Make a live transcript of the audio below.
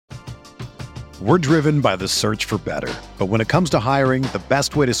We're driven by the search for better. But when it comes to hiring, the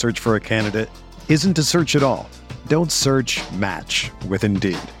best way to search for a candidate isn't to search at all. Don't search, match with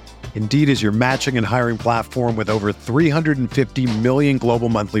Indeed. Indeed is your matching and hiring platform with over 350 million global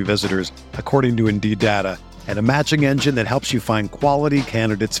monthly visitors, according to Indeed data, and a matching engine that helps you find quality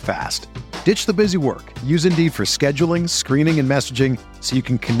candidates fast. Ditch the busy work. Use Indeed for scheduling, screening, and messaging so you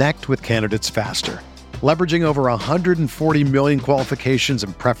can connect with candidates faster. Leveraging over 140 million qualifications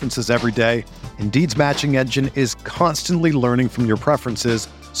and preferences every day, Indeed's matching engine is constantly learning from your preferences,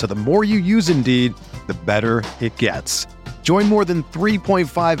 so the more you use Indeed, the better it gets. Join more than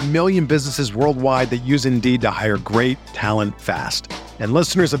 3.5 million businesses worldwide that use Indeed to hire great talent fast. And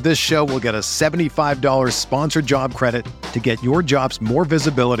listeners of this show will get a $75 sponsored job credit to get your jobs more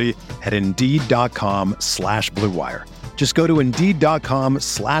visibility at Indeed.com/Blue Wire. Just go to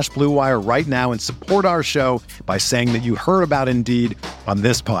Indeed.com/Blue Wire right now and support our show by saying that you heard about Indeed on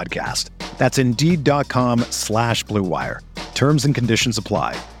this podcast. That's Indeed.com/Blue Wire. Terms and conditions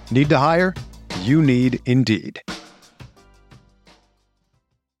apply. Need to hire? You need Indeed.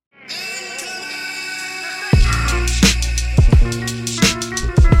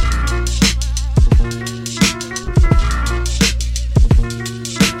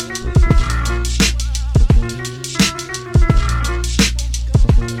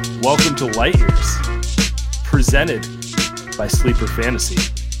 Welcome to Light Years, presented by Sleeper Fantasy.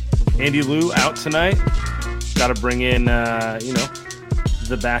 Andy Liu out tonight. Got to bring in,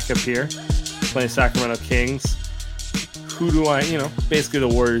 the backup here, playing Sacramento Kings. Who do I, basically the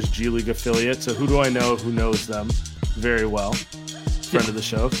Warriors G League affiliate. So who do I know who knows them very well? Friend of the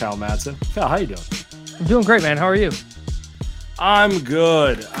show, Kyle Madsen. Kyle, how you doing? I'm doing great, man. How are you? I'm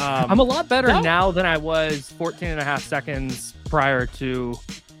good. I'm a lot better now than I was 14 and a half seconds prior to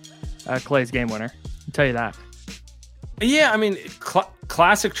Klay's game winner. I'll tell you that. Yeah, I mean,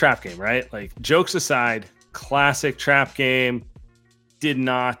 classic trap game, right? Like, jokes aside, classic trap game. Did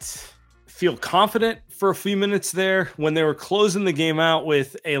not feel confident for a few minutes there when they were closing the game out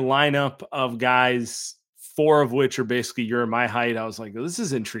with a lineup of guys, 4 of which are basically you're my height. I was like, this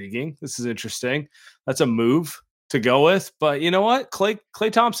is intriguing. This is interesting. That's a move to go with. But you know what? Klay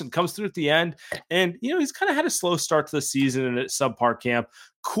Thompson comes through at the end, and he's kind of had a slow start to the season and at subpar camp.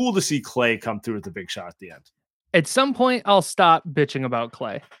 Cool to see Klay come through with the big shot at the end. At some point, I'll stop bitching about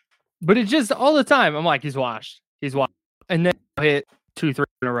Klay, but it's just all the time. I'm like, he's washed, and then he'll hit 2-3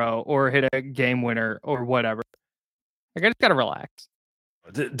 in a row or hit a game winner or whatever. Like, I just gotta relax.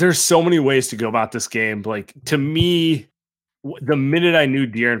 There's so many ways to go about this game. Like, to me, the minute I knew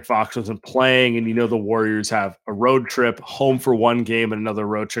De'Aaron Fox wasn't playing, and the Warriors have a road trip home for one game and another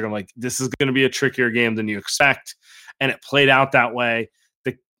road trip, I'm like, this is going to be a trickier game than you expect, and it played out that way.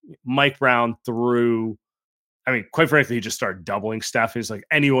 Mike Brown threw, quite frankly, he just started doubling Steph. He's like,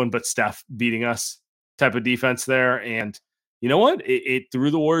 anyone but Steph beating us type of defense there. And you know what? It threw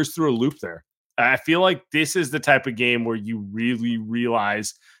the Warriors through a loop there. I feel like this is the type of game where you really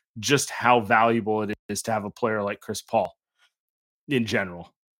realize just how valuable it is to have a player like Chris Paul in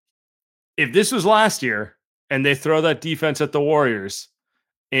general. If this was last year and they throw that defense at the Warriors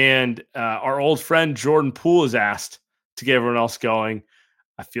and our old friend Jordan Poole is asked to get everyone else going,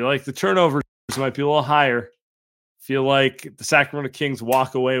 I feel like the turnovers might be a little higher. I feel like the Sacramento Kings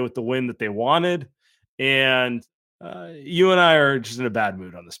walk away with the win that they wanted. And you and I are just in a bad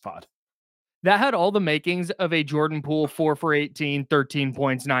mood on this pod. That had all the makings of a Jordan Poole 4 for 18, 13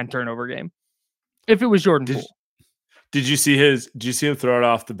 points, 9 turnover game. If it was Jordan Poole. Did you see him throw it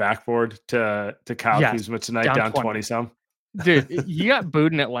off the backboard to Kyle Kuzma tonight, down 20 some? Dude, he got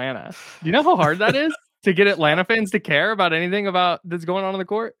booed in Atlanta. Do you know how hard that is to get Atlanta fans to care about anything about that's going on the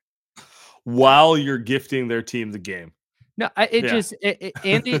court? While you're gifting their team the game. No, Andy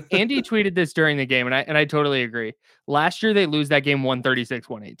tweeted this during the game, and I totally agree. Last year they lose that game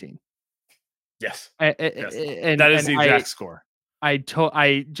 136-118. Yes. And that is the exact score.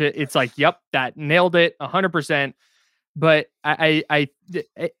 It's like, yep, that nailed it 100%. But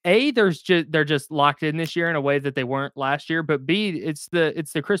they're just locked in this year in a way that they weren't last year. But B, it's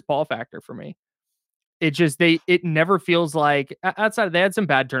the Chris Paul factor for me. It just it never feels like outside. They had some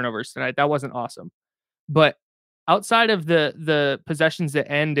bad turnovers tonight. That wasn't awesome, but outside of the possessions that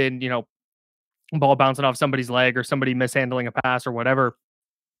end in ball bouncing off somebody's leg or somebody mishandling a pass or whatever,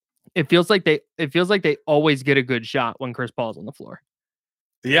 it feels like they always get a good shot when Chris Paul's on the floor.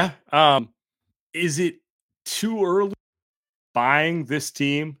 Yeah. Is it too early buying this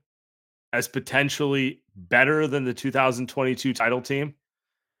team as potentially better than the 2022 title team?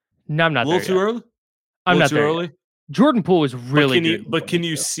 No, I'm not. A little too early. I'm not too there early. Yet. Jordan Poole is really good. But can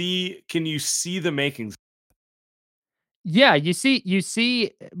you see the makings? Yeah, you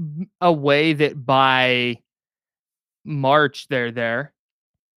see a way that by March they're there.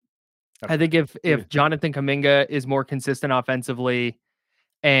 I think if Jonathan Kuminga is more consistent offensively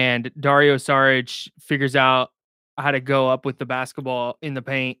and Dario Saric figures out how to go up with the basketball in the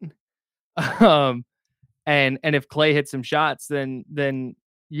paint, um, and if Klay hits some shots, then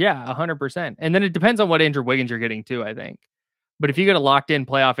yeah, 100%. And then it depends on what Andrew Wiggins you're getting too, I think. But if you get a locked in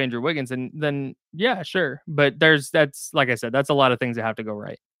playoff Andrew Wiggins, then yeah, sure. But that's like I said, that's a lot of things that have to go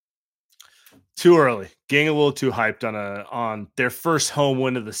right. Too early, getting a little too hyped on their first home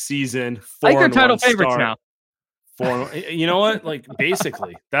win of the season. I think they're title favorites now. You know what? Like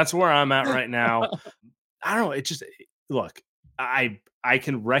basically, that's where I'm at right now. I don't know. It just look. I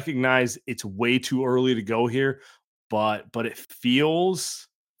can recognize it's way too early to go here, but it feels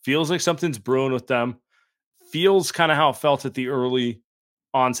like something's brewing with them. Feels kind of how it felt at the early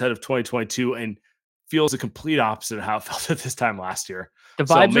onset of 2022, and feels the complete opposite of how it felt at this time last year. The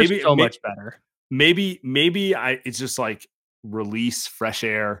vibes are so much better. Maybe it's just like release fresh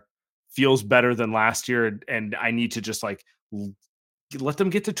air. Feels better than last year, and I need to just like let them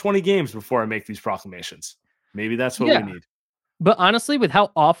get to 20 games before I make these proclamations. Maybe that's what we need. But honestly, with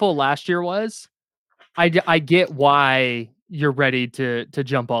how awful last year was, I get why you're ready to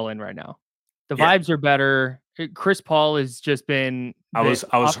jump all in right now. The vibes are better. Chris Paul has just been. I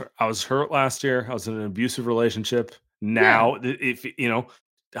was hurt last year. I was in an abusive relationship. Now, if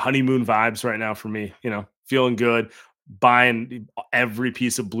honeymoon vibes right now for me. Feeling good. Buying every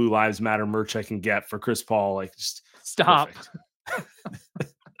piece of Blue Lives Matter merch I can get for Chris Paul. Like, just stop.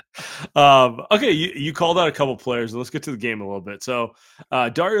 Okay, you called out a couple players, and let's get to the game a little bit. So,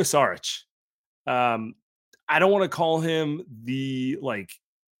 Dario Saric. I don't want to call him the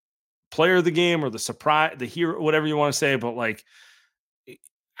player of the game or the surprise, the hero, whatever you want to say, but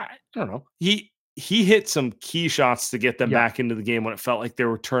I don't know. He hit some key shots to get them back into the game when it felt like they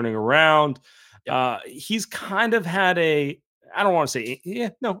were turning around. He's kind of had I don't want to say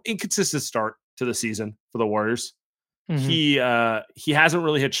inconsistent start to the season for the Warriors. Mm-hmm. He hasn't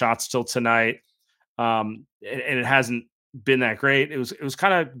really hit shots till tonight. And it hasn't been that great. It was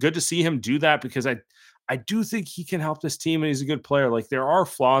kind of good to see him do that because I do think he can help this team and he's a good player. Like there are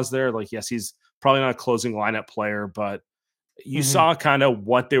flaws there. Like, yes, he's probably not a closing lineup player, but you saw kind of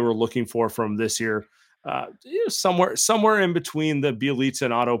what they were looking for from this year. Somewhere in between the Bielitsa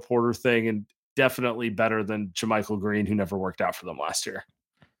and Otto Porter thing, and definitely better than JaMychal Green, who never worked out for them last year.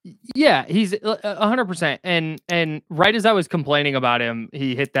 Yeah, he's 100%. And right as I was complaining about him,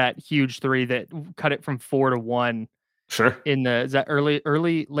 he hit that huge three that cut it from 4-1. Sure. Is that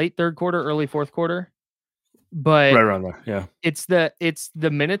late third quarter, early fourth quarter? But right around there, yeah. It's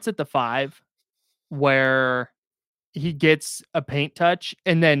the minutes at the 5 where he gets a paint touch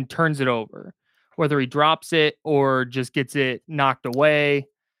and then turns it over, whether he drops it or just gets it knocked away.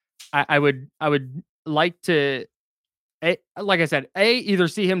 I would like to, like I said, either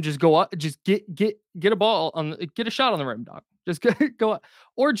see him just go up, just get a ball get a shot on the rim, dog. Just go up,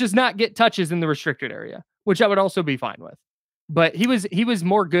 or just not get touches in the restricted area, which I would also be fine with. But he was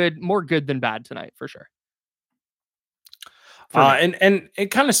more good than bad tonight for sure. And it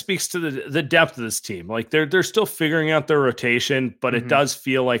kind of speaks to the depth of this team. Like they're still figuring out their rotation, but it does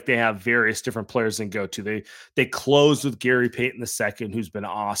feel like they have various different players they can go to. They closed with Gary Payton II, who's been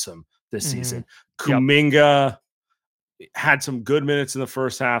awesome this season. Kuminga had some good minutes in the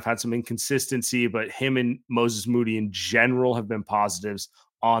first half, had some inconsistency, but him and Moses Moody in general have been positives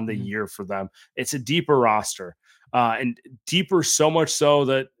on the year for them. It's a deeper roster, and deeper so much so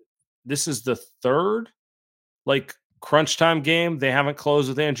that this is the third crunch time game they haven't closed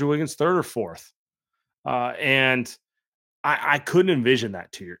with Andrew Wiggins, third or fourth. And I couldn't envision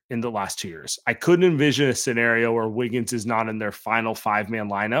that in the last 2 years. I couldn't envision a scenario where Wiggins is not in their final 5-man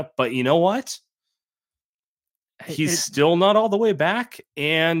lineup. But you know what? He's still not all the way back,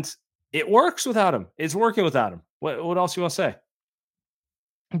 and it works without him. It's working without him. What else you want to say?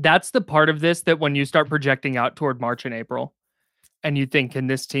 That's the part of this that when you start projecting out toward March and April and you think, can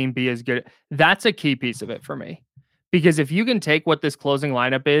this team be as good? That's a key piece of it for me. Because if you can take what this closing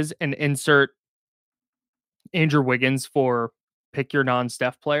lineup is and insert Andrew Wiggins for pick your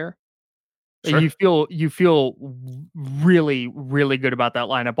non-Steph player, you feel really, really good about that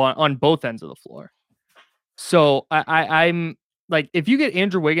lineup on both ends of the floor. So I'm like, if you get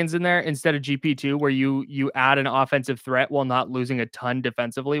Andrew Wiggins in there instead of GP2, where you add an offensive threat while not losing a ton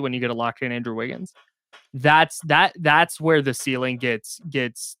defensively when you get a locked in Andrew Wiggins, that's where the ceiling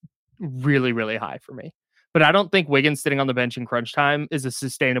gets really, really high for me. But I don't think Wiggins sitting on the bench in crunch time is a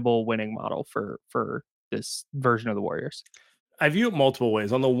sustainable winning model for this version of the Warriors. I view it multiple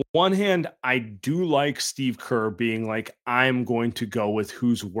ways. On the one hand, I do like Steve Kerr being like, I'm going to go with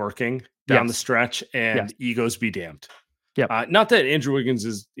who's working down the stretch, and egos be damned. Yep. Not that Andrew Wiggins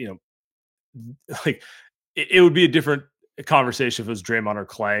is, like it would be a different conversation if it was Draymond or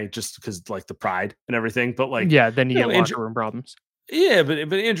Klay, just because like the pride and everything. But like, then you get locker room problems. Yeah, but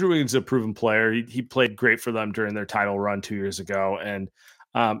Andrew Wiggins is a proven player. He played great for them during their title run 2 years ago, and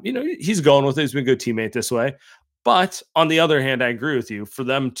he's going with it. He's been a good teammate this way. But on the other hand, I agree with you. For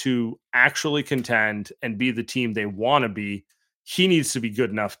them to actually contend and be the team they want to be, he needs to be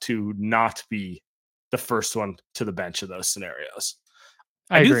good enough to not be the first one to the bench in those scenarios.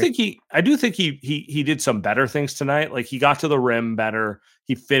 I do think he did some better things tonight. Like he got to the rim better,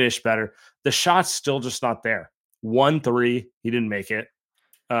 he finished better. The shot's still just not there. 1-3, he didn't make it.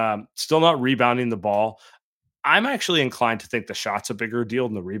 Still not rebounding the ball. I'm actually inclined to think the shot's a bigger deal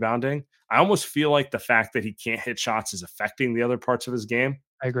than the rebounding. I almost feel like the fact that he can't hit shots is affecting the other parts of his game.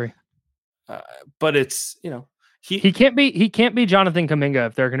 I agree. But it's, he can't be Jonathan Kuminga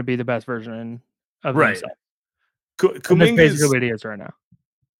if they're going to be the best version of himself. Kuminga is basically what he is right now.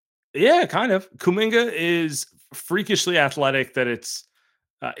 Yeah, kind of. Kuminga is freakishly athletic that it's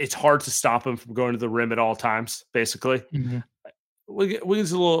hard to stop him from going to the rim at all times, basically. Mm-hmm. Wiggins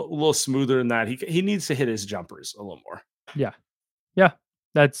is a little smoother than that. He needs to hit his jumpers a little more. Yeah.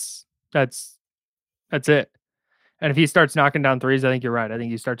 That's it. And if he starts knocking down threes, I think you're right. I think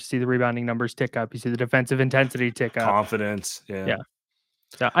you start to see the rebounding numbers tick up. You see the defensive intensity tick up. Confidence. Yeah.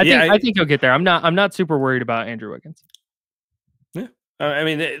 So I think he'll get there. I'm not super worried about Andrew Wiggins. Yeah. I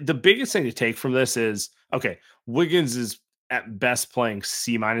mean, the biggest thing to take from this is, okay, Wiggins is at best playing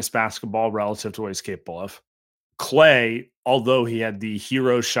C- basketball relative to what he's capable of. Klay, although he had the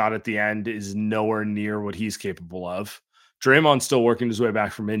hero shot at the end, is nowhere near what he's capable of. Draymond's still working his way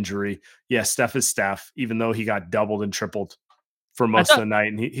back from injury. Yeah, Steph is Steph, even though he got doubled and tripled for most of the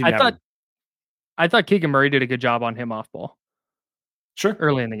night. And I thought Keegan Murray did a good job on him off ball. Sure.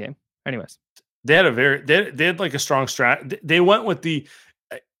 Early in the game. Anyways. They had like a strong strat. They went with the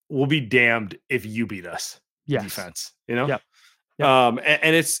we'll be damned if you beat us defense, Yep.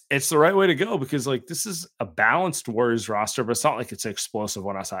 And it's the right way to go, because like this is a balanced Warriors roster, but it's not like it's an explosive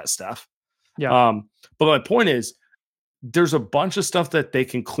one outside of Steph. Yeah. But my point is, there's a bunch of stuff that they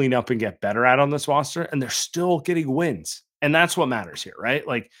can clean up and get better at on this roster, and they're still getting wins. And that's what matters here, right?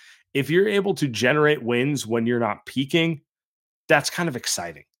 Like if you're able to generate wins when you're not peaking, that's kind of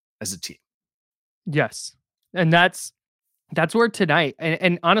exciting as a team. Yes. And that's where tonight,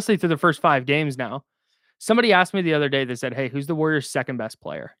 and honestly, through the first 5 games now, somebody asked me the other day, they said, hey, who's the Warriors' second best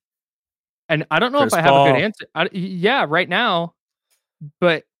player? And I don't know if I have a good answer. Right now,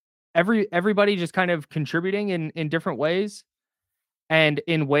 but everybody just kind of contributing in different ways, and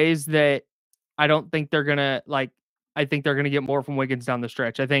in ways that I don't think they're gonna like. I think they're gonna get more from Wiggins down the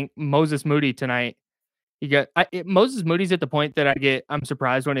stretch. I think Moses Moody tonight. Moses Moody's at the point that I'm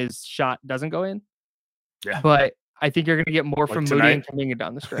surprised when his shot doesn't go in. Yeah, but I think you're gonna get more from Moody and Kuminga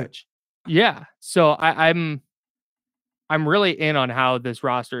down the stretch. Yeah, so I'm really in on how this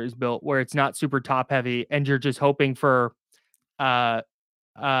roster is built, where it's not super top heavy, and you're just hoping for oh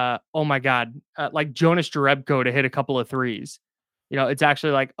my God, like Jonas Jerebko to hit a couple of threes. It's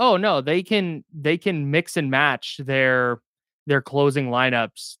actually like, oh no, they can mix and match their closing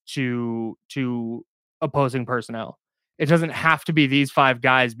lineups to opposing personnel. It doesn't have to be these 5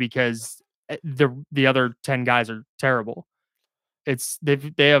 guys because the other 10 guys are terrible.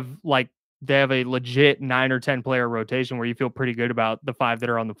 They have a legit 9 or 10 player rotation where you feel pretty good about the 5 that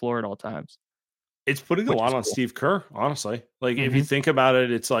are on the floor at all times. It's putting a lot on Steve Kerr, honestly. Like if you think about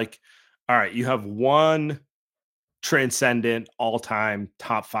it, it's like, all right, you have one transcendent all-time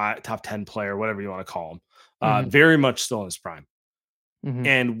top 5, top 10 player, whatever you want to call him, very much still in his prime.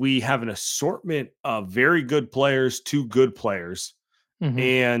 And we have an assortment of very good players to good players.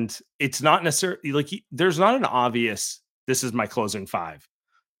 And it's not necessarily like there's not an obvious, this is my closing 5.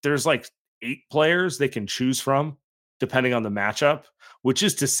 There's like 8 players they can choose from depending on the matchup, which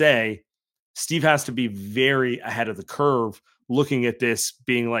is to say Steve has to be very ahead of the curve looking at this,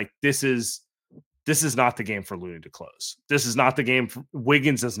 being like, this is not the game for Looney to close. This is not the game for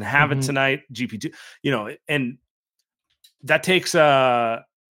Wiggins doesn't have it tonight. GP2, and that takes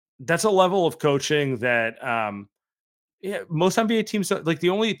that's a level of coaching that most NBA teams, like the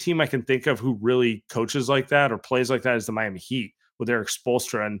only team I can think of who really coaches like that or plays like that is the Miami Heat with Eric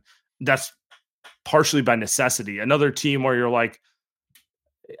Spoelstra, and that's partially by necessity. Another team where you're like,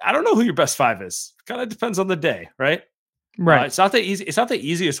 I don't know who your best 5 is. Kind of depends on the day, right? Right. It's not the easy. It's not the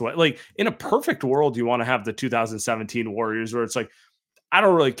easiest way. Like in a perfect world, you want to have the 2017 Warriors where it's like, I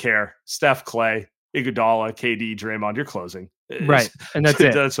don't really care. Steph, Klay, Iguodala, KD, Draymond, you're closing. Right. And that's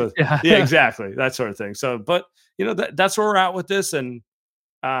it. Yeah, exactly. That sort of thing. So, but that's where we're at with this. And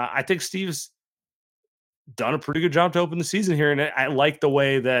I think Steve's done a pretty good job to open the season here. And I like the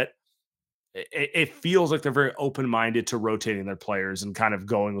way that it feels like they're very open-minded to rotating their players and kind of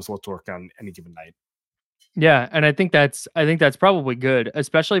going with what's working on any given night. Yeah. And I think that's probably good,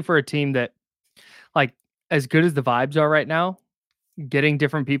 especially for a team that, like, as good as the vibes are right now, getting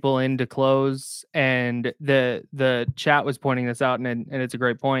different people in to close. And the chat was pointing this out, and it's a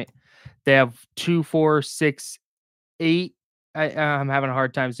great point. They have 2, 4, 6, 8. I'm having a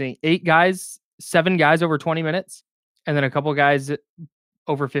hard time seeing 8 guys, 7 guys over 20 minutes, and then a couple guys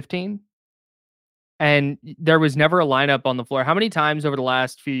over 15. And there was never a lineup on the floor. How many times over the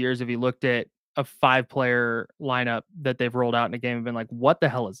last few years have you looked at a 5-player lineup that they've rolled out in a game and been like, what the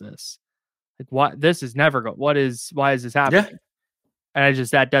hell is this? Like, what? This is never go. Why is this happening? Yeah. And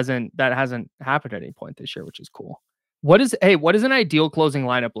that hasn't happened at any point this year, which is cool. What does an ideal closing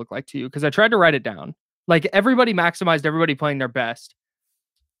lineup look like to you? Because I tried to write it down. Like, everybody maximized, everybody playing their best.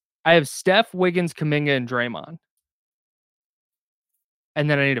 I have Steph, Wiggins, Kuminga, and Draymond. And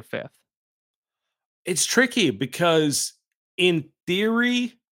then I need a 5th. It's tricky because in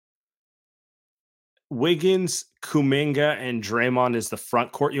theory, Wiggins, Kuminga, and Draymond is the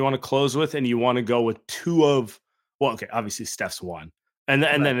front court you want to close with, and you want to go with 2 of, well, okay, obviously Steph's 1. And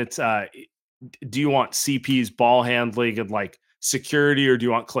then it's do you want CP's ball handling and like security, or do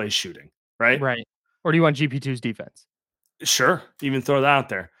you want Klay shooting? Right. Or do you want GP2's defense? Sure. Even throw that out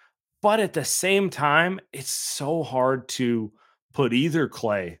there. But at the same time, it's so hard to put either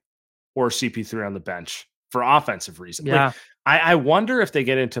Klay or CP3 on the bench for offensive reasons. Yeah. Like, I wonder if they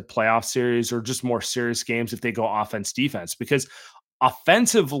get into playoff series or just more serious games if they go offense defense, because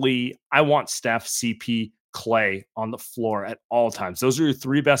offensively, I want Steph, CP, Klay on the floor at all times. Those are your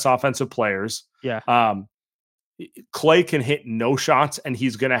 3 best offensive players. Yeah. Klay can hit no shots, and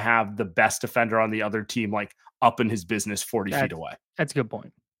he's going to have the best defender on the other team, like up in his business 40 feet away. That's a good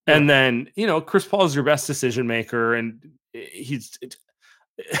point. And then, Chris Paul is your best decision maker, and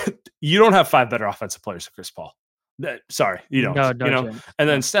you don't have 5 better offensive players than Chris Paul. Sorry, you don't. No, and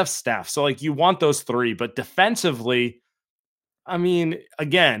then Steph's staff. So like you want those 3, but defensively, I mean,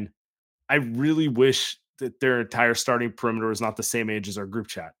 again, I really wish that their entire starting perimeter was not the same age as our group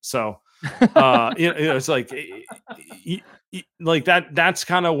chat. So, it's like, like that's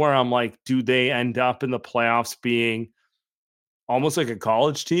kind of where I'm like, do they end up in the playoffs being almost like a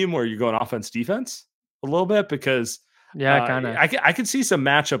college team where you're going offense defense a little bit? Because kind of. I could see some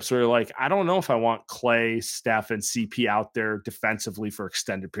matchups where like, I don't know if I want Klay, Steph, and CP out there defensively for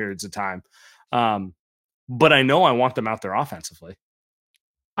extended periods of time. But I know I want them out there offensively.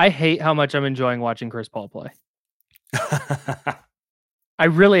 I hate how much I'm enjoying watching Chris Paul play. I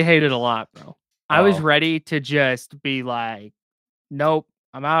really hate it a lot, bro. I was ready to just be like, nope,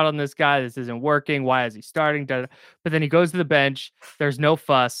 I'm out on this guy. This isn't working. Why is he starting? But then he goes to the bench. There's no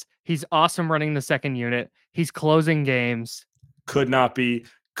fuss. He's awesome running the second unit. He's closing games. Could not be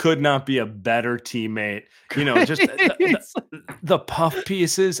a better teammate. Just the puff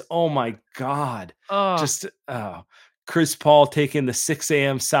pieces. Oh my God. Chris Paul taking the 6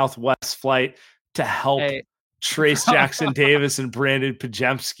 a.m. Southwest flight to help Trace Jackson Davis and Brandon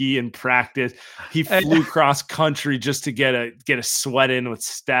Pajemski in practice. He flew cross country just to get a sweat in with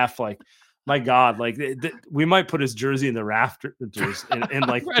Steph. Like, my God, like we might put his jersey in the rafters and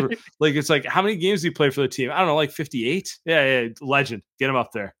like, right. Like, it's like, how many games do you play for the team? I don't know, like 58. Yeah. Legend. Get him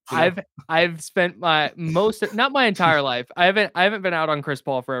up there. I've spent not my entire life. I haven't been out on Chris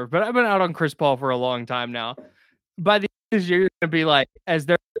Paul forever, but I've been out on Chris Paul for a long time now. By the end of this year, you're gonna be like, as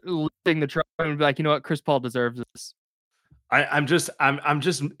they're lifting the truck, and be like, you know what, Chris Paul deserves this. I'm just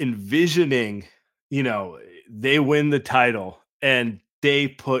envisioning, they win the title and they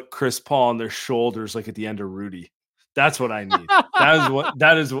put Chris Paul on their shoulders like at the end of Rudy. That's what I need.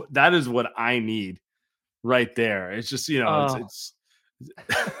 that is what I need right there. It's just, it's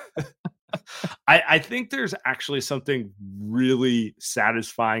I think there's actually something really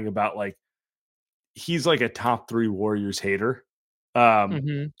satisfying about, like, he's like a top 3 Warriors hater.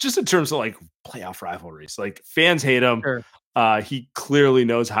 Just in terms of like playoff rivalries, like fans hate him. Sure. He clearly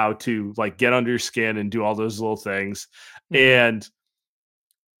knows how to like get under your skin and do all those little things. And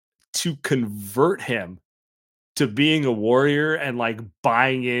to convert him to being a Warrior and like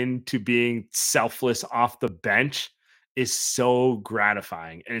buying into being selfless off the bench is so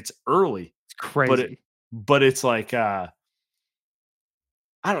gratifying. And it's early. It's crazy. But it's like,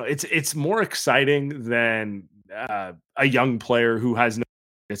 I don't know. It's more exciting than a young player who has no.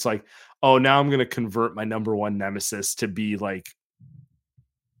 It's like, oh, now I'm going to convert my number 1 nemesis to be like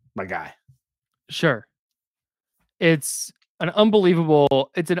my guy. Sure. It's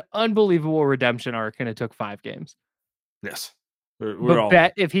It's an unbelievable redemption arc, and it took 5 games. Yes.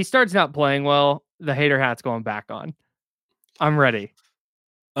 Bet if he starts not playing well, the hater hat's going back on. I'm ready.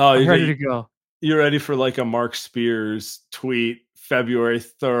 I'm ready to go. You're ready for like a Mark Spears tweet, February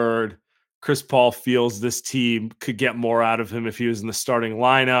 3rd. Chris Paul feels this team could get more out of him if he was in the starting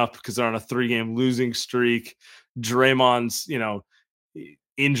lineup because they're on a 3-game losing streak. Draymond's,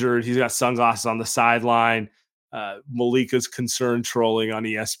 injured. He's got sunglasses on the sideline. Malika's concerned trolling on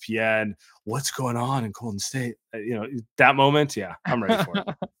ESPN. What's going on in Golden State? That moment. Yeah, I'm ready for it.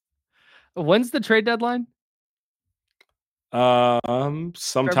 When's the trade deadline? Sometime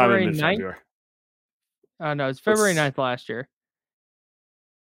February in mid-February. No, it's February 9th last year.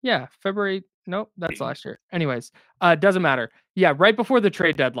 Yeah, February. Nope, that's last year. Anyways, doesn't matter. Yeah, right before the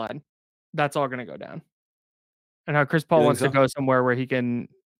trade deadline. That's all going to go down. And how Chris Paul wants to go somewhere where he can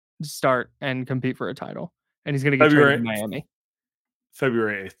start and compete for a title. And he's going to get traded to Miami.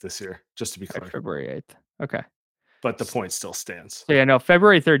 February 8th this year, just to be clear. February 8th. Okay. But the point still stands. So yeah, no,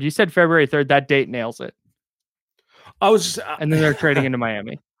 February 3rd. You said February 3rd. That date nails it. I was just, and then they're trading into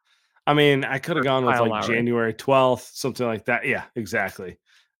Miami. I mean, I could have gone with like January 12th, something like that. Yeah, exactly.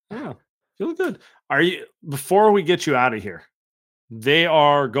 Yeah, feel good. Before we get you out of here, they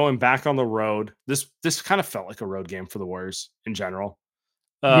are going back on the road. This kind of felt like a road game for the Warriors in general.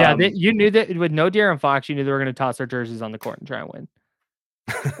 You knew that with no De'Aaron Fox, you knew they were going to toss their jerseys on the court and try and win.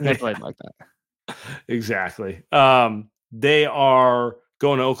 And they played like that. Exactly. They are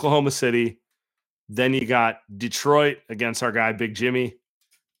going to Oklahoma City. Then you got Detroit against our guy, Big Jimmy.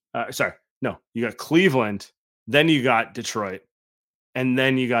 You got Cleveland. Then you got Detroit. And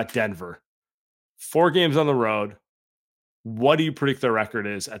then you got Denver. 4 games on the road. What do you predict their record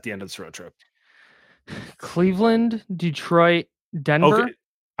is at the end of this road trip? Cleveland, Detroit, Denver. Okay.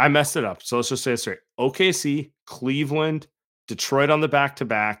 I messed it up. So let's just say it straight. OKC, Cleveland, Detroit on the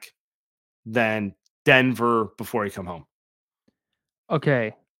back-to-back, then Denver before you come home.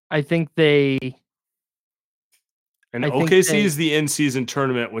 Okay. I think they... And OKC is the in-season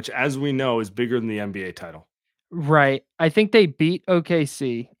tournament, which, as we know, is bigger than the NBA title. Right. I think they beat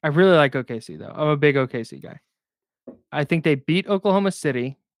OKC. I really like OKC, though. I'm a big OKC guy. I think they beat Oklahoma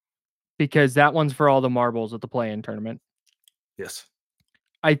City because that one's for all the marbles at the play-in tournament. Yes.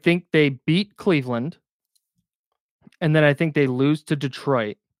 I think they beat Cleveland. And then I think they lose to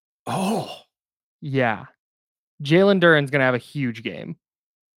Detroit. Oh. Yeah. Jalen Duren's going to have a huge game.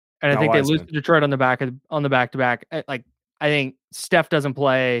 And I think they lose to Detroit on the back-to-back. I think Steph doesn't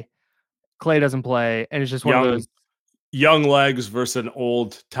play, Klay doesn't play, and it's just one of those young legs versus an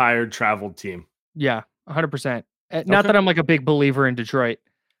old, tired, traveled team. Yeah, 100%. Not that I'm like a big believer in Detroit.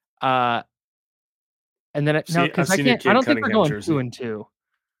 And then I don't think they're going 2-2.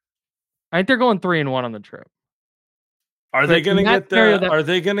 I think they're going 3-1 on the trip. Are they going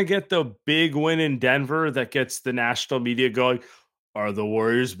to get the big win in Denver that gets the national media going? Are the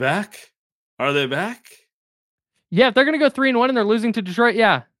Warriors back? Are they back? Yeah, if they're going to go 3-1 and they're losing to Detroit,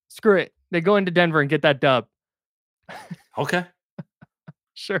 yeah, screw it. They go into Denver and get that dub. Okay.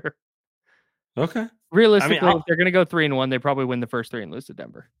 Sure. Okay. Realistically, if they're going to go 3-1, they probably win the first 3 and lose to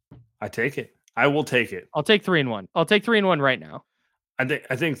Denver. I take it. I will take it. I'll take 3-1. I'll take 3-1 right now.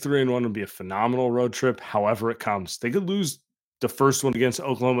 I think 3-1 would be a phenomenal road trip. However it comes, they could lose the first one against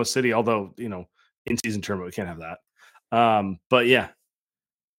Oklahoma City. Although in-season tournament, we can't have that. But yeah.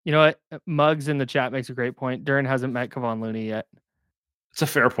 You know what? Muggs in the chat makes a great point. Duren hasn't met Kevon Looney yet. It's a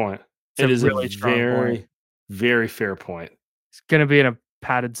fair point. It is really a very, very fair point. It's going to be in a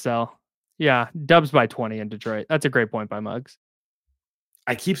padded cell. Yeah. Dubs by 20 in Detroit. That's a great point by Muggs.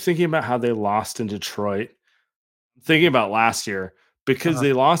 I keep thinking about how they lost in Detroit. Thinking about last year because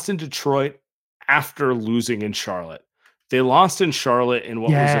they lost in Detroit after losing in Charlotte. They lost in Charlotte in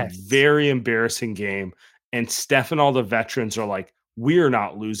what was a very embarrassing game. And Steph and all the veterans are like, we're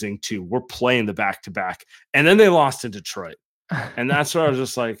not losing to, we're playing the back-to-back. And then they lost to Detroit. And that's where I was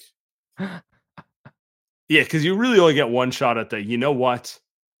just like, yeah, because you really only get one shot at the, you know what?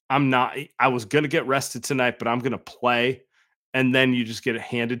 I was going to get rested tonight, but I'm going to play. And then you just get it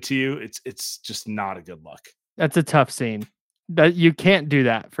handed to you. It's just not a good look. That's a tough scene. That you can't do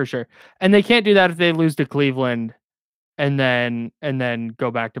that for sure. And they can't do that if they lose to Cleveland and then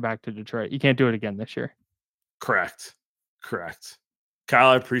go back-to-back to Detroit. You can't do it again this year. Correct. Kyle,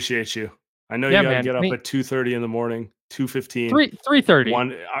 I appreciate you. I know you got to get up at 2:30 in the morning, 2:15.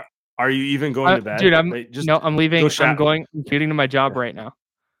 3:30. Are you even going to bed? Dude, I'm leaving. I'm commuting to my job right now.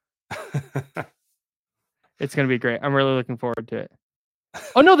 It's going to be great. I'm really looking forward to it.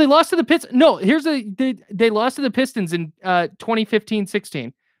 Oh no, they lost to the Pistons. No, they lost to the Pistons in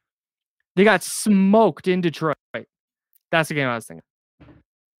 2015-16. They got smoked in Detroit. That's the game I was thinking.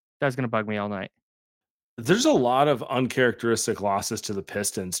 That's going to bug me all night. There's a lot of uncharacteristic losses to the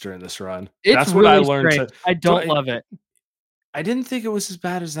Pistons during this run. It's That's really what I learned. strange. I don't love it. I didn't think it was as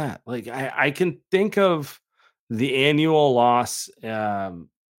bad as that. Like I can think of the annual loss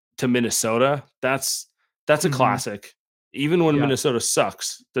to Minnesota. That's a classic. Even when Minnesota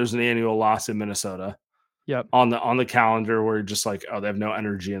sucks, there's an annual loss in Minnesota. Yep. On the calendar where you're just like, oh, they have no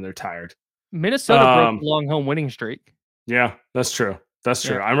energy and they're tired. Minnesota broke the long home winning streak. Yeah, that's true. That's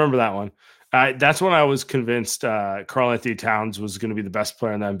true. I remember that one. That's when I was convinced Karl-Anthony Towns was going to be the best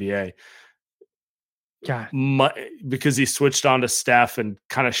player in the NBA. God. Because he switched on to Steph and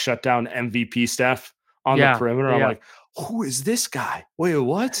kind of shut down MVP Steph on the perimeter. I'm like, who is this guy? Wait,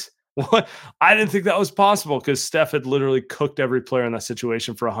 what? What? I didn't think that was possible because Steph had literally cooked every player in that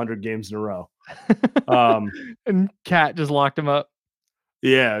situation for 100 games in a row. And Cat just locked him up.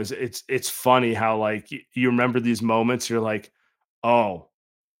 Yeah, it's funny how like you remember these moments. You're like, oh,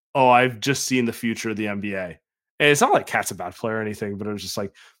 I've just seen the future of the NBA. And it's not like Cat's a bad player or anything, but it was just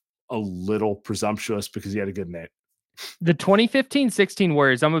like a little presumptuous because he had a good name. The 2015-16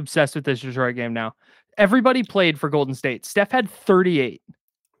 Warriors, I'm obsessed with this Detroit game now. Everybody played for Golden State. Steph had 38.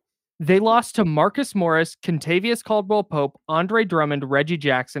 They lost to Marcus Morris, Kentavious Caldwell-Pope, Andre Drummond, Reggie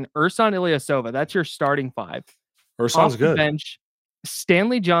Jackson, Ersan Ilyasova. That's your starting five. Ersan's good. Bench,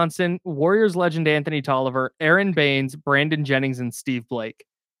 Stanley Johnson, Warriors legend Anthony Tolliver, Aaron Baines, Brandon Jennings, and Steve Blake.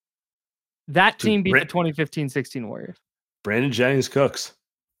 That team beat the 2015-16 Warriors. Brandon Jennings cooks.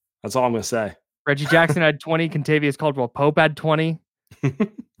 That's all I'm going to say. Reggie Jackson had 20. Kentavious Caldwell-Pope had 20.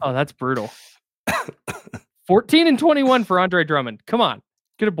 Oh, that's brutal. 14 and 21 for Andre Drummond. Come on.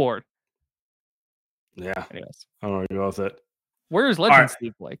 Get aboard. Yeah. Anyways. I don't know where to go with it. Where's legend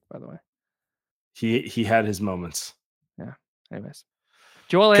Steve Blake, by the way? He had his moments. Yeah. Anyways.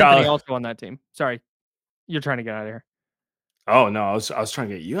 Joel Anthony also on that team. Sorry. You're trying to get out of here. Oh, no. I was trying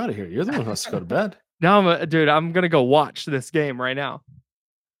to get you out of here. You're the one who has to go to bed. No, I'm going to go watch this game right now.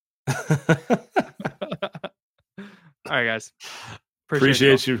 All right, guys.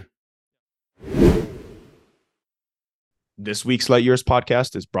 Appreciate you. This week's Light Years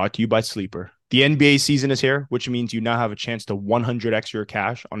podcast is brought to you by Sleeper. The NBA season is here, which means you now have a chance to 100x your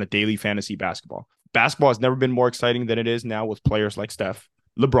cash on a daily fantasy basketball. Basketball has never been more exciting than it is now with players like Steph,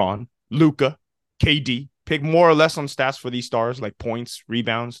 LeBron, Luka, KD. Pick more or less on stats for these stars like points,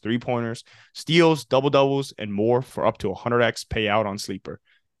 rebounds, three-pointers, steals, double-doubles, and more for up to 100x payout on Sleeper.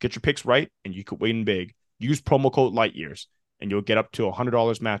 Get your picks right, and you could win big. Use promo code LIGHTYEARS, and you'll get up to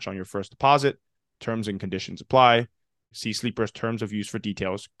 $100 match on your first deposit. Terms and conditions apply. See Sleeper's terms of use for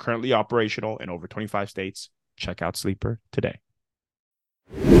details. Currently operational in over 25 states. Check out Sleeper today.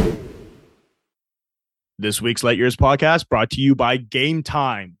 This week's Light Years podcast brought to you by Game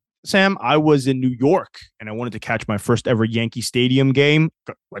Time. Sam, I was in New York, and I wanted to catch my first ever Yankee Stadium game.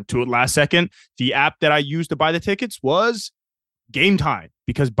 Went to it last second. The app that I used to buy the tickets was Game Time,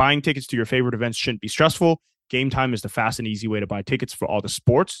 because buying tickets to your favorite events shouldn't be stressful. Game Time is the fast and easy way to buy tickets for all the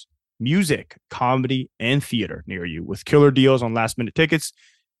sports, music, comedy, and theater near you. With killer deals on last-minute tickets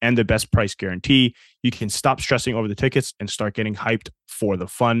and the best price guarantee, you can stop stressing over the tickets and start getting hyped for the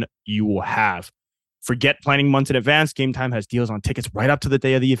fun you will have. Forget planning months in advance. Game Time has deals on tickets right up to the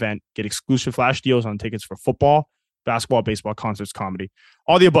day of the event. Get exclusive flash deals on tickets for football, basketball, baseball, concerts, comedy,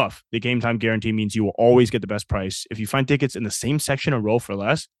 all the above. The Game Time guarantee means you will always get the best price. If you find tickets in the same section or row for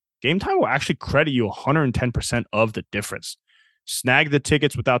less, Game Time will actually credit you 110% of the difference. Snag the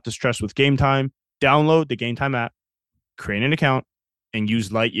tickets without the stress with Game Time. Download the Game Time app, create an account, and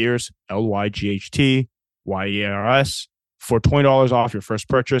use Light Years, LYGHTYERS, for $20 off your first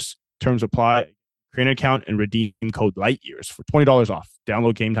purchase. Terms apply. Create an account and redeem code LIGHTYEARS for $20 off.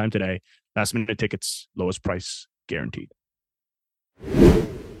 Download Game Time today. Last minute tickets, lowest price guaranteed.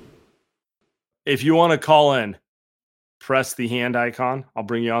 If you want to call in, press the hand icon. I'll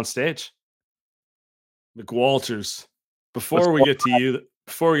bring you on stage. McWalters. Before we get to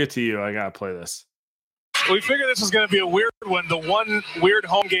you, I gotta play this. We figured this was going to be a weird one, the one weird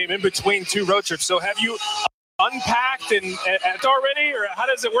home game in between two road trips. So have you unpacked and already, or how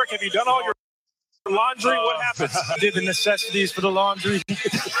does it work? Have you done all your laundry? What happens? I did the necessities for the laundry.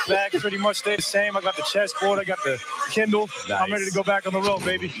 Bag pretty much stayed the same. I got the chessboard. I got the Kindle. Nice. I'm ready to go back on the road,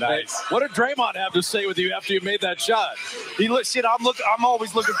 baby. Nice. What did Draymond have to say with you after you made that shot? He looked. Shit, I'm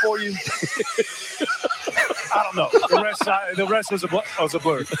always looking for you. I don't know. The rest was a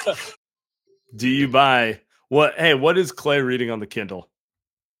blur. Do you buy what? Hey, what is Klay reading on the Kindle?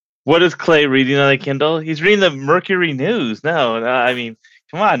 What is Klay reading on the Kindle? He's reading the Mercury News. No, I mean,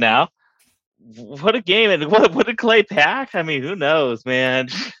 come on now. What a game. And what did Klay pack? I mean, who knows, man?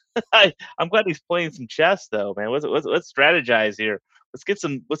 I'm glad he's playing some chess though, man. Let's strategize here.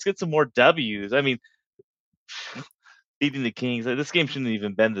 Let's get some more W's. I mean, beating the Kings. This game shouldn't have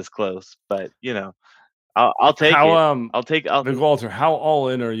even been this close, but I'll take it. Big Walter, how all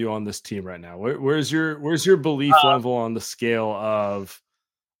in are you on this team right now? Where's your belief level on the scale of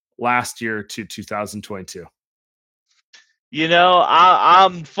last year to 2022?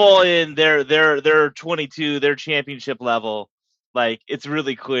 I'm full in. They're 22. They're championship level. Like, it's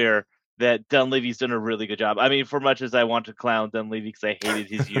really clear that Dunleavy's done a really good job. I mean, for much as I want to clown Dunleavy because I hated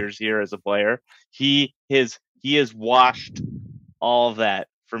his years here as a player, he has washed all of that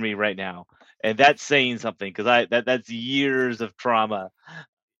for me right now, and that's saying something because that's years of trauma.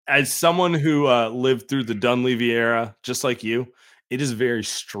 As someone who lived through the Dunleavy era, just like you, it is very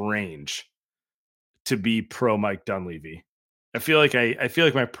strange to be pro Mike Dunleavy. I feel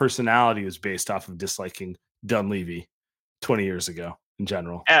like my personality was based off of disliking Dunleavy 20 years ago in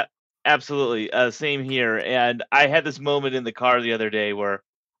general. Absolutely. Same here. And I had this moment in the car the other day where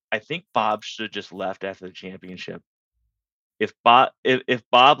I think Bob should have just left after the championship. If Bob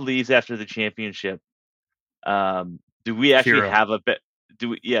leaves after the championship, do we actually have a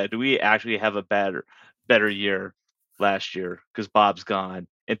better year last year because Bob's gone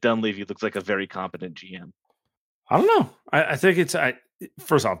and Dunleavy looks like a very competent GM? I don't know. I think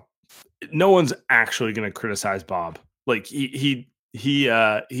first off, no one's actually going to criticize Bob. Like he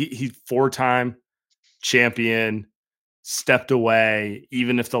 4-time champion, stepped away.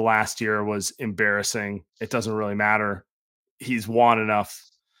 Even if the last year was embarrassing, it doesn't really matter. He's won enough.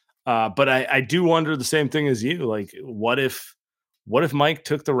 But I do wonder the same thing as you. Like, what if Mike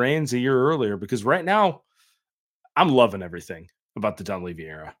took the reins a year earlier? Because right now, I'm loving everything about the Dunleavy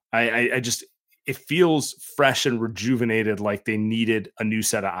era. I just, it feels fresh and rejuvenated, like they needed a new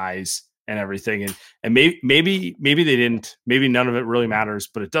set of eyes and everything. And maybe they didn't. Maybe none of it really matters,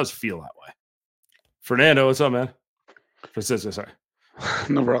 but it does feel that way. Fernando, what's up, man? Francisco, sorry.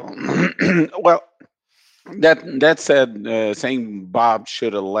 No problem. Well, that said, saying Bob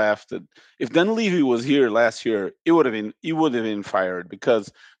should have left. If Dunleavy was here last year, he would have been fired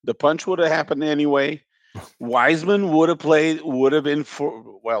because the punch would have happened anyway. Wiseman would have played, they would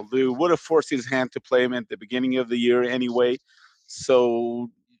have forced his hand to play him at the beginning of the year anyway. So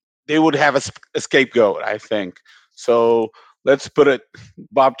they would have a scapegoat, I think. So let's put it,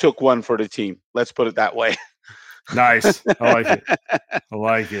 Bob took one for the team. Let's put it that way. Nice. I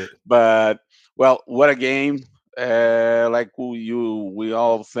like it. But, well, what a game. Like we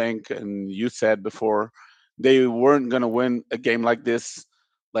all think, and you said before, they weren't going to win a game like this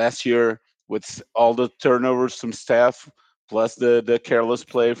last year with all the turnovers from Steph, plus the careless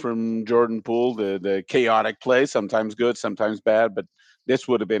play from Jordan Poole, the chaotic play, sometimes good, sometimes bad. But this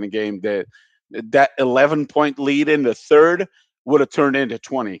would have been a game that 11-point lead in the third would have turned into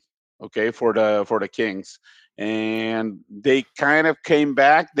 20, okay, for the Kings. And they kind of came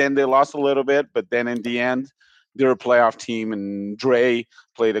back. Then they lost a little bit, but then in the end, they're a playoff team. And Dre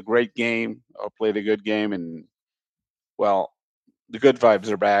played a good game, and well, the good vibes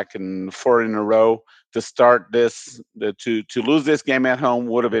are back. And 4 in a row to start this, to lose this game at home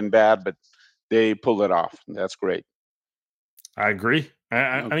would have been bad, but they pulled it off. That's great. I agree.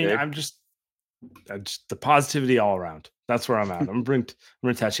 I mean, I'm just the positivity all around. That's where I'm at. I'm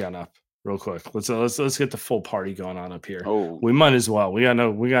gonna Tatiana up real quick. Let's get the full party going on up here. Oh, we might as well. We got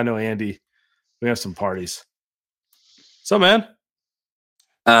no Andy. We have some parties. So, man.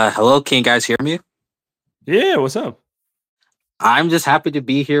 Hello, can you guys hear me? Yeah, what's up? I'm just happy to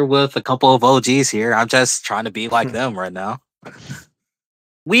be here with a couple of OGs here. I'm just trying to be like them right now.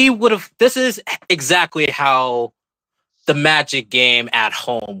 This is exactly how the Magic game at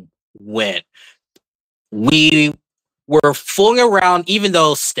home went. We were fooling around, even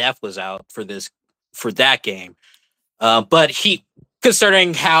though Steph was out for that game. But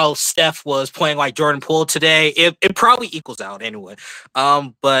considering how Steph was playing like Jordan Poole today, it probably equals out anyway.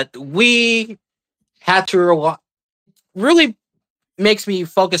 But we had to really makes me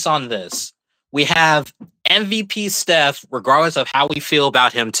focus on this. We have MVP Steph, regardless of how we feel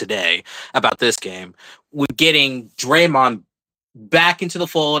about him today, about this game. We're getting Draymond back into the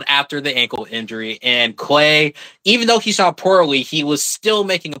fold after the ankle injury, and Klay, even though he shot poorly, he was still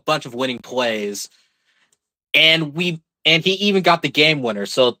making a bunch of winning plays, and he even got the game winner.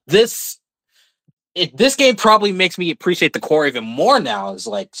 So this game probably makes me appreciate the core even more now. Is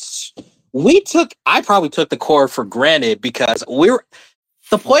like I probably took the core for granted because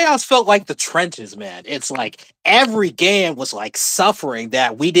the playoffs felt like the trenches, man. It's like every game was like suffering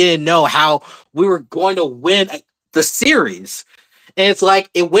that we didn't know how we were going to win the series. And it's like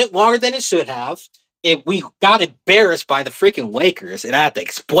it went longer than it should have. we got embarrassed by the freaking Lakers, and I had to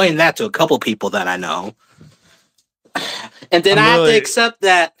explain that to a couple people that I know. And then I have to accept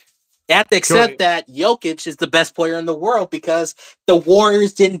that. I have to accept that Jokic is the best player in the world because the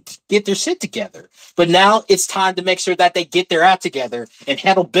Warriors didn't get their shit together. But now it's time to make sure that they get their act together and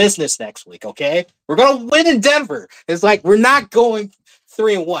handle business next week, okay? We're going to win in Denver. It's like we're not going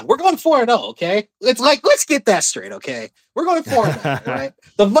 3-1. We're going 4-0, okay? It's like, let's get that straight, okay? We're going 4-0, right?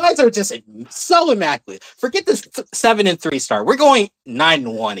 The vibes are just so immaculate. Forget this 7-3 start. We're going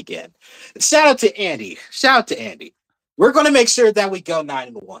 9-1 again. Shout out to Andy. We're going to make sure that we go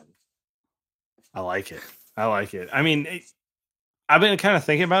 9-1. I like it. I mean, I've been kind of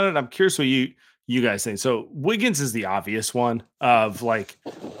thinking about it. I'm curious what you guys think. So Wiggins is the obvious one of like,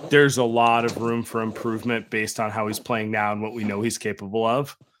 there's a lot of room for improvement based on how he's playing now and what we know he's capable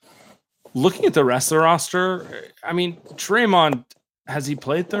of. Looking at the rest of the roster, I mean, Draymond, has he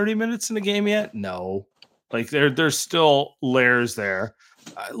played 30 minutes in the game yet? No. Like there's still layers there.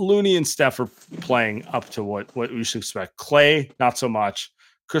 Looney and Steph are playing up to what we should expect. Klay, not so much.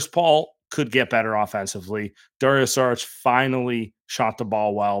 Chris Paul could get better offensively. Dario Saric finally shot the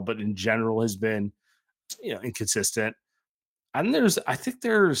ball well, but in general has been, inconsistent. And I think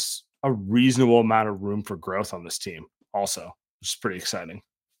there's a reasonable amount of room for growth on this team also, which is pretty exciting.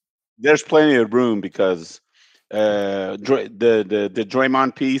 There's plenty of room because the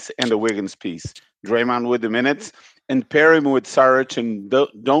Draymond piece and the Wiggins piece. Draymond with the minutes and pair him with Saric, and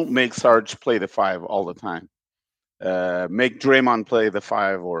don't make Saric play the 5 all the time. Make Draymond play the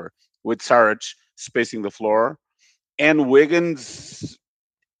 5 or with Saric spacing the floor. And Wiggins,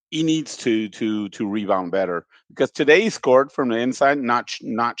 he needs to rebound better because today he scored from the inside,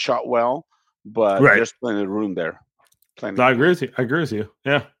 not shot well, but there's plenty of room there. I agree with you.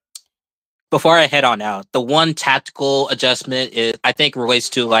 Yeah. Before I head on out, the one tactical adjustment I think relates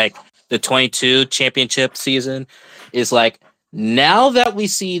to like the 22 championship season is like, now that we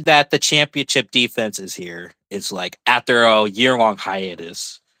see that the championship defense is here, it's like after a year-long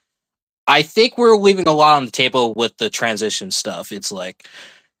hiatus, I think we're leaving a lot on the table with the transition stuff. It's like,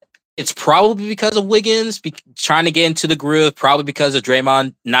 it's probably because of Wiggins trying to get into the groove, probably because of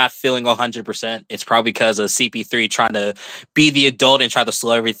Draymond not feeling 100%. It's probably because of CP3 trying to be the adult and try to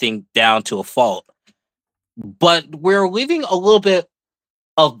slow everything down to a fault. But we're leaving a little bit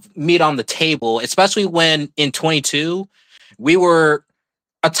of meat on the table, especially when in 22, we were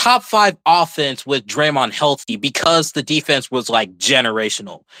a top 5 offense with Draymond healthy because the defense was like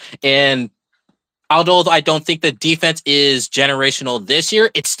generational. And although I don't think the defense is generational this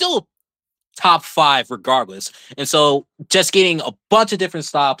year, it's still top 5 regardless. And so just getting a bunch of different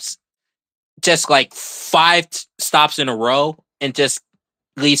stops, just like 5 stops in a row, and just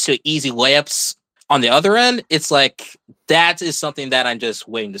leads to easy layups on the other end. It's like, that is something that I'm just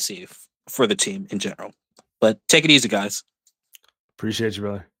waiting to see for the team in general. But take it easy, guys. Appreciate you,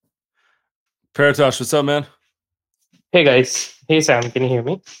 brother. Paratosh, what's up, man? Hey, guys. Hey, Sam. Can you hear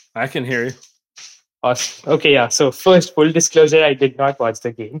me? I can hear you. Awesome. Okay, yeah. So first, full disclosure, I did not watch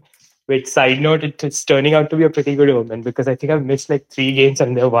the game. Which, side note, it's turning out to be a pretty good omen because I think I've missed like 3 games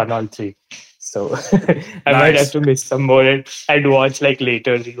and they've won all 3. So I might have to miss some more and watch like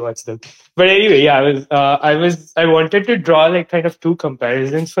later, rewatch them. But anyway, yeah, I wanted to draw like kind of 2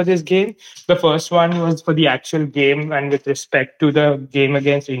 comparisons for this game. The first one was for the actual game and with respect to the game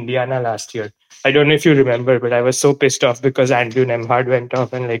against Indiana last year. I don't know if you remember, but I was so pissed off because Andrew Nemhard went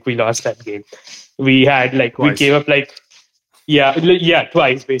off and like we lost that game. We had like Twice. We gave up like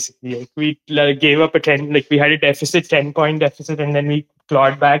twice basically. Like we gave up a 10, like we had a 10-point deficit, and then we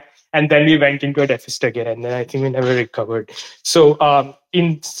clawed back, and then we went into a deficit again, and then I think we never recovered. So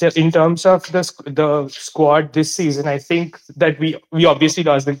in terms of the squad this season, I think that we obviously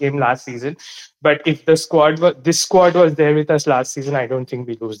lost the game last season, but if this squad was there with us last season, I don't think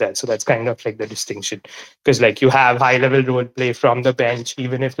we lose that. So that's kind of like the distinction, because like you have high level role play from the bench,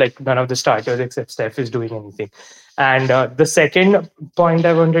 even if like none of the starters except Steph is doing anything. And the second point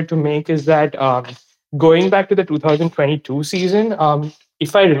I wanted to make is that going back to the 2022 season,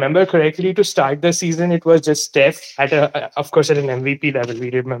 if I remember correctly, to start the season, it was just Steph of course, at an MVP level.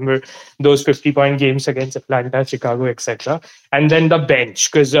 We remember those 50-point games against Atlanta, Chicago, etc. And then the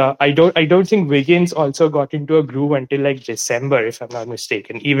bench, because I don't think Wiggins also got into a groove until like December, if I'm not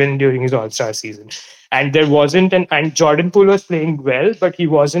mistaken, even during his All-Star season. And there wasn't and Jordan Poole was playing well, but he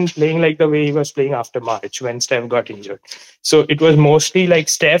wasn't playing like the way he was playing after March when Steph got injured. So it was mostly like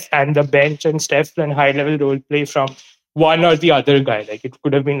Steph and the bench and Steph and high-level role play from one or the other guy. Like it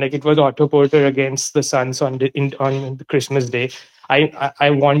could have been like it was Otto Porter against the Suns on the Christmas Day. I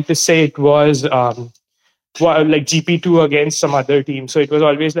want to say it was like GP2 against some other team. So it was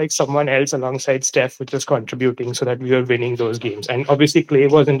always like someone else alongside Steph, which was contributing so that we were winning those games. And obviously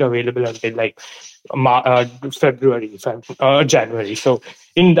Klay wasn't available until like January. So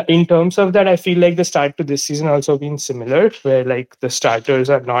in terms of that, I feel like the start to this season also been similar, where like the starters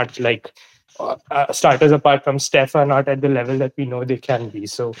are not like starters apart from Steph are not at the level that we know they can be.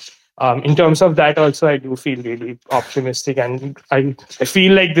 So in terms of that also, I do feel really optimistic, and I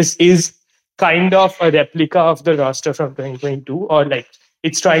feel like this is kind of a replica of the roster from 2022, or like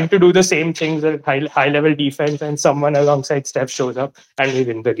it's trying to do the same things at high level defense, and someone alongside Steph shows up and we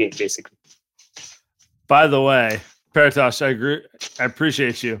win the game basically. By the way, Paratosh, I agree. I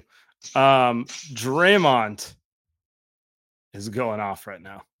appreciate you. Draymond is going off right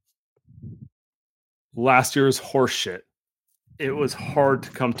now. Last year was horseshit. It was hard to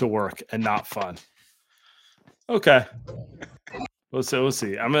come to work and not fun. Okay. We'll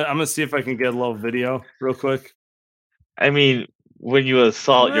see. I'm gonna see if I can get a little video real quick. I mean, when you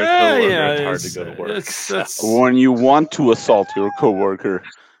assault your coworker, it's hard to go to work. When you want to assault your coworker.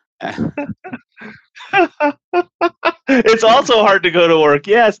 It's also hard to go to work,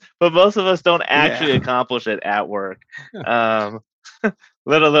 yes, but most of us don't actually accomplish it at work.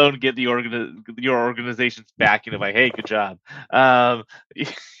 Let alone get your organization's backing of like, hey, good job.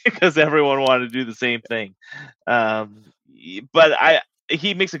 Because everyone wanted to do the same thing. But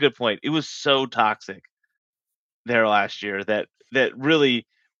he makes a good point. It was so toxic there last year that really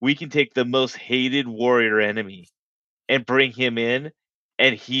we can take the most hated Warrior enemy and bring him in,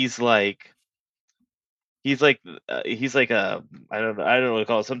 and he's like a I don't know what to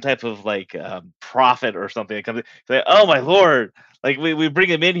call it, some type of like prophet or something. It comes in, like, oh my lord, like we bring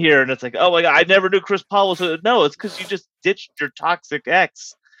him in here and it's like, oh my god, I never knew Chris Paul was no, it's because you just ditched your toxic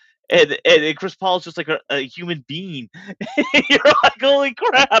ex. And Chris Paul is just like a human being. You're like, holy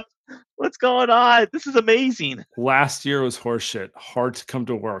crap, what's going on? This is amazing. Last year was horseshit. Hard to come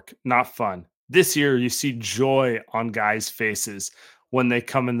to work. Not fun. This year, you see joy on guys' faces when they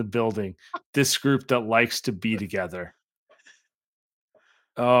come in the building. This group that likes to be together.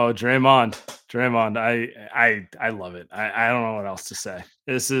 Oh, Draymond. I love it. I don't know what else to say.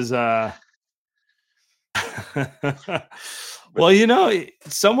 This is well, you know,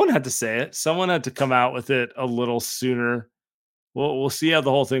 someone had to say it. Someone had to come out with it a little sooner. We'll see how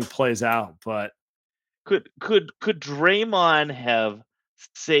the whole thing plays out. But could Draymond have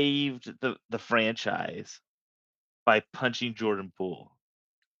saved the franchise by punching Jordan Poole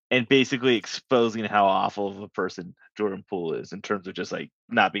and basically exposing how awful of a person Jordan Poole is in terms of just like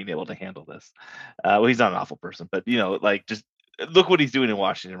not being able to handle this? Well, he's not an awful person, but you know, like just look what he's doing in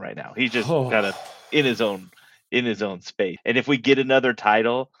Washington right now. He's just kind of in his own space. And if we get another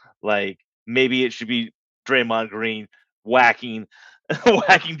title, like maybe it should be Draymond Green whacking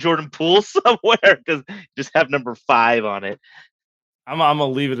Jordan Poole somewhere, because just have number 5 on it. I'm gonna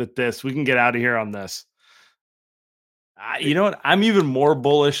leave it at this. We can get out of here on this. You know what? I'm even more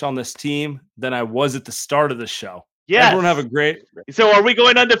bullish on this team than I was at the start of the show. Yeah, everyone have a great. So, are we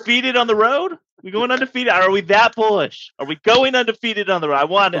going undefeated on the road? We going undefeated? Are we that bullish? Are we going undefeated on the road? I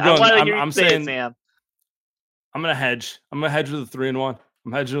want to hear you say it, Sam. I'm gonna hedge. I'm gonna hedge with a 3-1.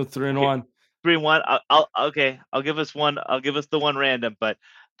 I'm hedging with 3-1. 3-1. I'll give us one. I'll give us the one random, but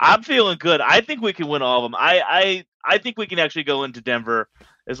I'm feeling good. I think we can win all of them. I think we can actually go into Denver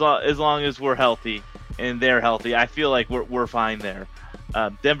as long as we're healthy and they're healthy. I feel like we're fine there.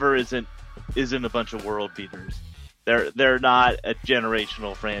 Denver isn't a bunch of world beaters. They're not a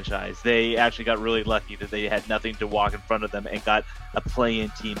generational franchise. They actually got really lucky that they had nothing to walk in front of them and got a play-in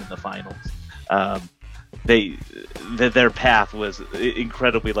team in the finals. Their path was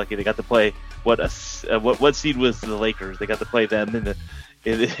incredibly lucky. They got to play what seed was the Lakers? They got to play them in the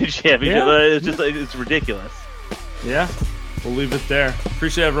championship. Yeah. It's ridiculous. Yeah, we'll leave it there.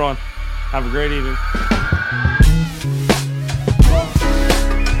 Appreciate everyone. Have a great evening.